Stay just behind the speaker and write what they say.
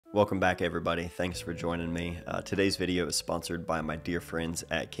Welcome back everybody, thanks for joining me. Today's video is sponsored by my dear friends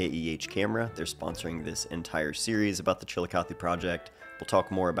at KEH Camera. They're sponsoring this entire series about the Chillicothe project. We'll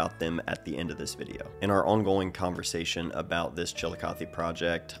talk more about them at the end of this video. In our ongoing conversation about this Chillicothe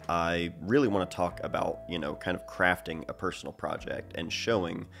project, I really want to talk about, kind of crafting a personal project and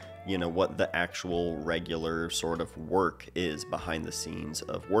showing what the actual regular sort of work is behind the scenes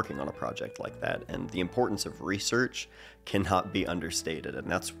of working on a project like that. And the importance of research cannot be understated, and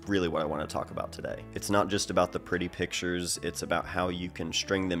that's really what I want to talk about today. It's not just about the pretty pictures, it's about how you can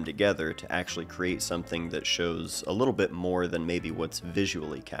string them together to actually create something that shows a little bit more than maybe what's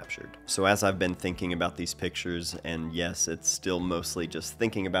visually captured. So as I've been thinking about these pictures, and yes, it's still mostly just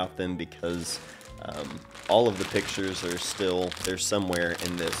thinking about them because all of the pictures are still, they're somewhere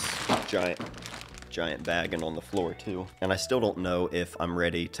in this giant bag and on the floor too. And I still don't know if I'm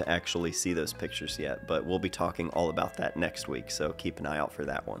ready to actually see those pictures yet, but we'll be talking all about that next week, so keep an eye out for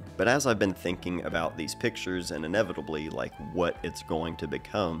that one. But as I've been thinking about these pictures and inevitably like what it's going to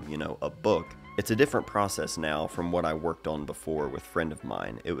become, a book, it's a different process now from what I worked on before with a friend of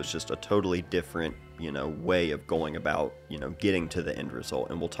mine. It was just a totally different, way of going about, getting to the end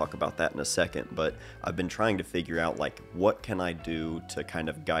result, and we'll talk about that in a second. But I've been trying to figure out like what can I do to kind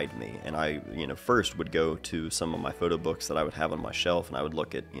of guide me, and I, first would go to some of my photo books that I would have on my shelf, and I would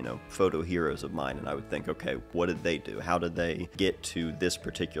look at, photo heroes of mine, and I would think, okay, what did they do? How did they get to this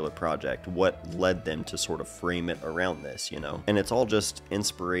particular project? What led them to sort of frame it around this, And it's all just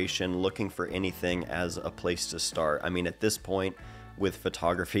inspiration, looking for anything as a place to start. I mean, at this point, with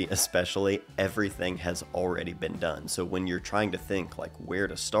photography especially, everything has already been done. So when you're trying to think like where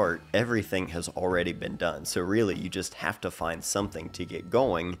to start, everything has already been done. So really you just have to find something to get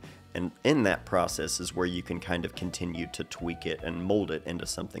going, and in that process is where you can kind of continue to tweak it and mold it into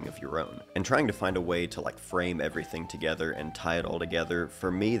something of your own. And trying to find a way to like frame everything together and tie it all together,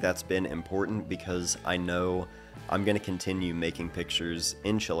 for me that's been important because I know I'm going to continue making pictures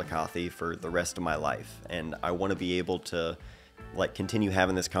in Chillicothe for the rest of my life, and I want to be able to like continue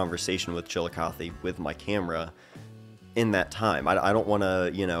having this conversation with Chillicothe with my camera in that time. I don't want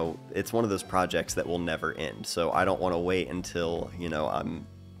to, it's one of those projects that will never end, so I don't want to wait until, I'm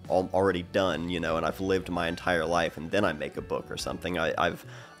already done, and I've lived my entire life and then I make a book or something. I've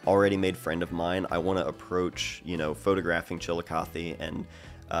already made friend of mine. I want to approach, photographing Chillicothe and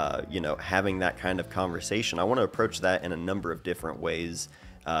having that kind of conversation. I want to approach that in a number of different ways,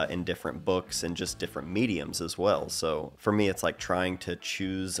 in different books and just different mediums as well. So for me, it's like trying to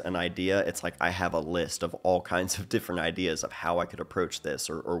choose an idea. It's like I have a list of all kinds of different ideas of how I could approach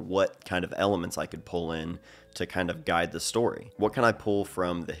this, or what kind of elements I could pull in to kind of guide the story. What can I pull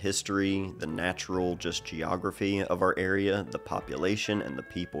from the history, the natural just geography of our area, the population and the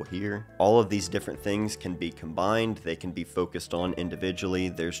people here? All of these different things can be combined. They can be focused on individually.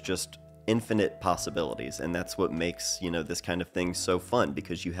 There's just infinite possibilities, and that's what makes, this kind of thing so fun,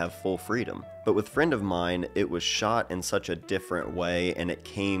 because you have full freedom. But with friend of mine, it was shot in such a different way, and it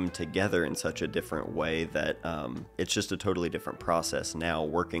came together in such a different way that it's just a totally different process now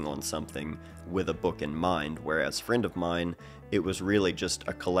working on something with a book in mind, whereas friend of mine, it was really just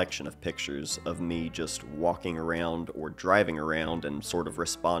a collection of pictures of me just walking around or driving around and sort of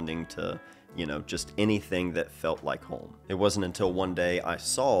responding to just anything that felt like home. It wasn't until one day I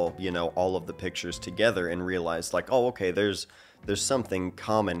saw, all of the pictures together and realized like, oh, okay, there's something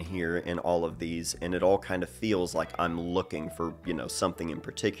common here in all of these, and it all kind of feels like I'm looking for, something in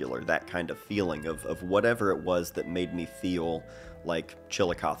particular, that kind of feeling of whatever it was that made me feel like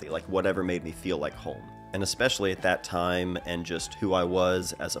Chillicothe, like whatever made me feel like home. And especially at that time, and just who I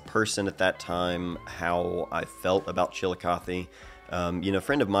was as a person at that time, how I felt about Chillicothe.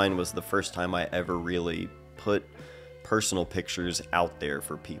 Friend of mine was the first time I ever really put personal pictures out there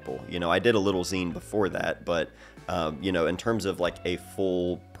for people. I did a little zine before that, but, in terms of like a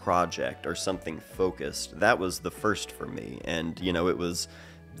full project or something focused, that was the first for me. And, it was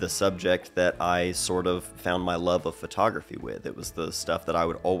the subject that I sort of found my love of photography with. It was the stuff that I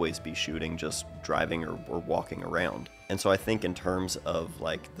would always be shooting, just driving or walking around. And so I think in terms of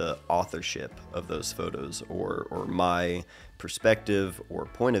like the authorship of those photos, or my perspective or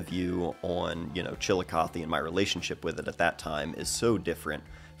point of view on, Chillicothe and my relationship with it at that time is so different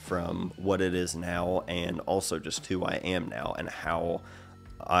from what it is now, and also just who I am now and how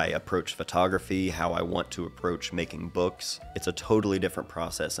I approach photography, how I want to approach making books. It's a totally different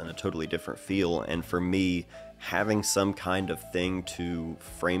process and a totally different feel, and for me, having some kind of thing to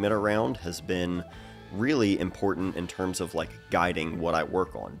frame it around has been really important in terms of like guiding what I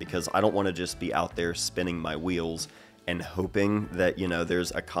work on, because I don't want to just be out there spinning my wheels and hoping that, you know,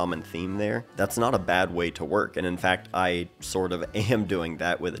 there's a common theme there, that's not a bad way to work. And in fact, I sort of am doing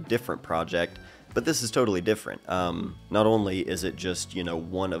that with a different project. But this is totally different. Not only is it just, you know,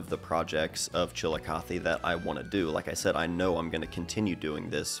 one of the projects of Chillicothe that I want to do. Like I said, I know I'm going to continue doing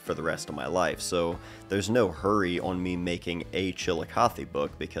this for the rest of my life. So there's no hurry on me making a Chillicothe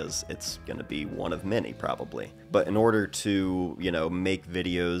book because it's going to be one of many probably. But in order to, you know, make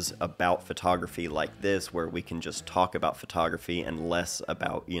videos about photography like this, where we can just talk about photography and less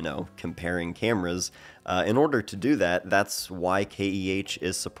about, you know, comparing cameras, in order to do that, that's why KEH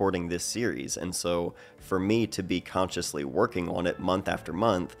is supporting this series. And so for me to be consciously working on it month after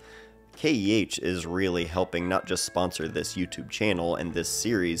month, KEH is really helping not just sponsor this YouTube channel and this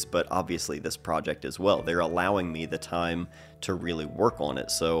series, but obviously this project as well. They're allowing me the time to really work on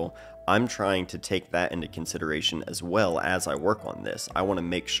it. So I'm trying to take that into consideration as well as I work on this. I want to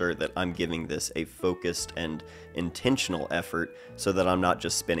make sure that I'm giving this a focused and intentional effort so that I'm not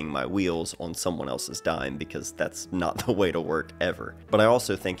just spinning my wheels on someone else's dime, because that's not the way to work ever. But I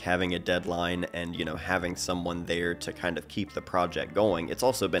also think having a deadline and, you know, having someone there to kind of keep the project going, it's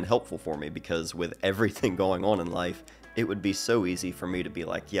also been helpful for me, because with everything going on in life, it would be so easy for me to be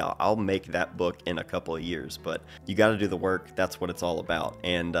like, yeah, I'll make that book in a couple of years, but you got to do the work. That's what it's all about.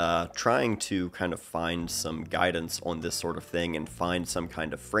 And trying to kind of find some guidance on this sort of thing and find some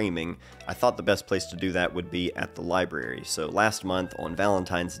kind of framing, I thought the best place to do that would be at the library. So last month on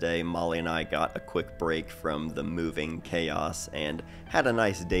Valentine's Day, Molly and I got a quick break from the moving chaos and had a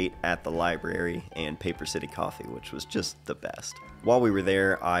nice date at the library and Paper City Coffee, which was just the best. While we were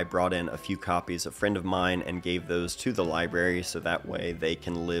there, I brought in a few copies of a friend of mine and gave those to the library so that way they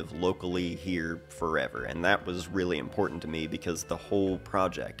can live locally here forever. And that was really important to me because the whole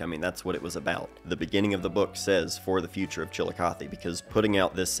project, I mean, that's what it was about. The beginning of the book says for the future of Chillicothe, because putting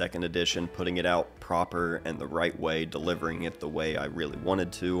out this second edition, putting it out proper and the right way, delivering it the way I really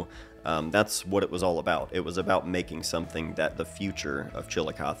wanted to, that's what it was all about. It was about making something that the future of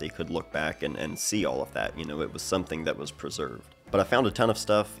Chillicothe could look back and see all of that. You know, it was something that was preserved. But I found a ton of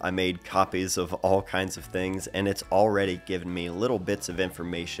stuff. I made copies of all kinds of things, and it's already given me little bits of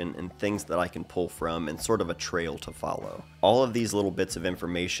information and things that I can pull from and sort of a trail to follow. All of these little bits of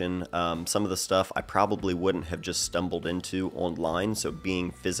information, some of the stuff I probably wouldn't have just stumbled into online, so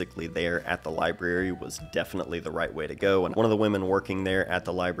being physically there at the library was definitely the right way to go. And one of the women working there at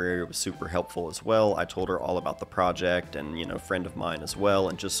the library was super helpful as well. I told her all about the project and, you know, friend of mine as well,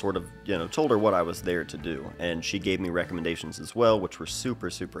 and just sort of, you know, told her what I was there to do. And she gave me recommendations as well, which were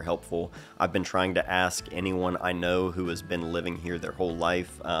super helpful. I've been trying to ask anyone I know who has been living here their whole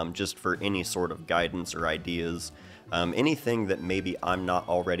life, just for any sort of guidance or ideas, anything that maybe I'm not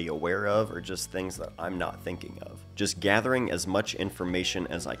already aware of, or just things that I'm not thinking of. Just gathering as much information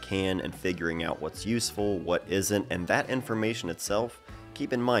as I can and figuring out what's useful, what isn't, and that information itself,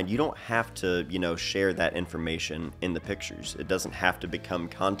 keep in mind, you don't have to, you know, share that information in the pictures. It doesn't have to become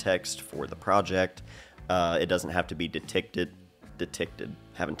context for the project. It doesn't have to be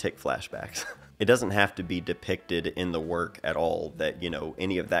having tick flashbacks. It doesn't have to be depicted in the work at all that, you know,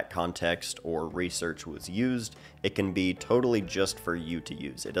 any of that context or research was used. It can be totally just for you to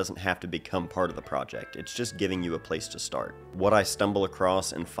use. It doesn't have to become part of the project. It's just giving you a place to start. What I stumble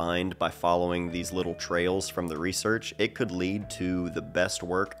across and find by following these little trails from the research, it could lead to the best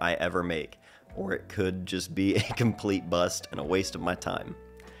work I ever make, or it could just be a complete bust and a waste of my time.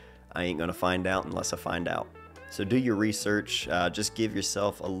 I ain't gonna find out unless I find out. So do your research, just give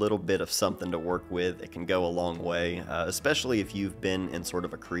yourself a little bit of something to work with. It can go a long way, especially if you've been in sort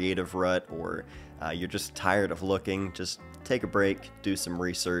of a creative rut, or you're just tired of looking. Just take a break, do some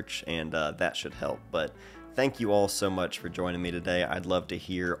research, and that should help. But thank you all so much for joining me today. I'd love to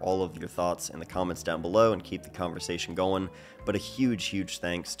hear all of your thoughts in the comments down below and keep the conversation going. But a huge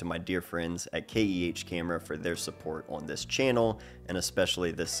thanks to my dear friends at KEH Camera for their support on this channel, and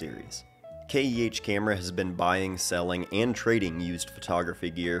especially this series. KEH Camera has been buying, selling, and trading used photography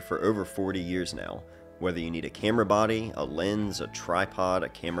gear for over 40 years now. Whether you need a camera body, a lens, a tripod, a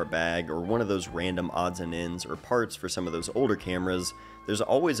camera bag, or one of those random odds and ends or parts for some of those older cameras, there's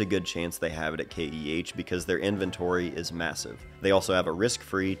always a good chance they have it at KEH because their inventory is massive. They also have a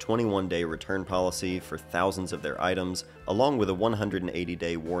risk-free 21-day return policy for thousands of their items, along with a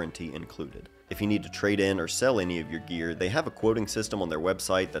 180-day warranty included. If you need to trade in or sell any of your gear, they have a quoting system on their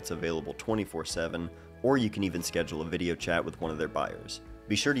website that's available 24/7, or you can even schedule a video chat with one of their buyers.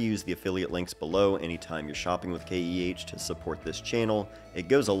 Be sure to use the affiliate links below anytime you're shopping with KEH to support this channel. It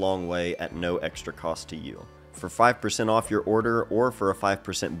goes a long way at no extra cost to you. For 5% off your order, or for a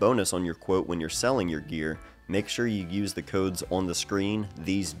 5% bonus on your quote when you're selling your gear, make sure you use the codes on the screen.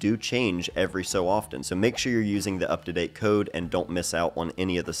 These do change every so often, so make sure you're using the up-to-date code and don't miss out on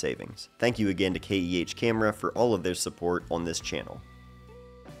any of the savings. Thank you again to KEH Camera for all of their support on this channel.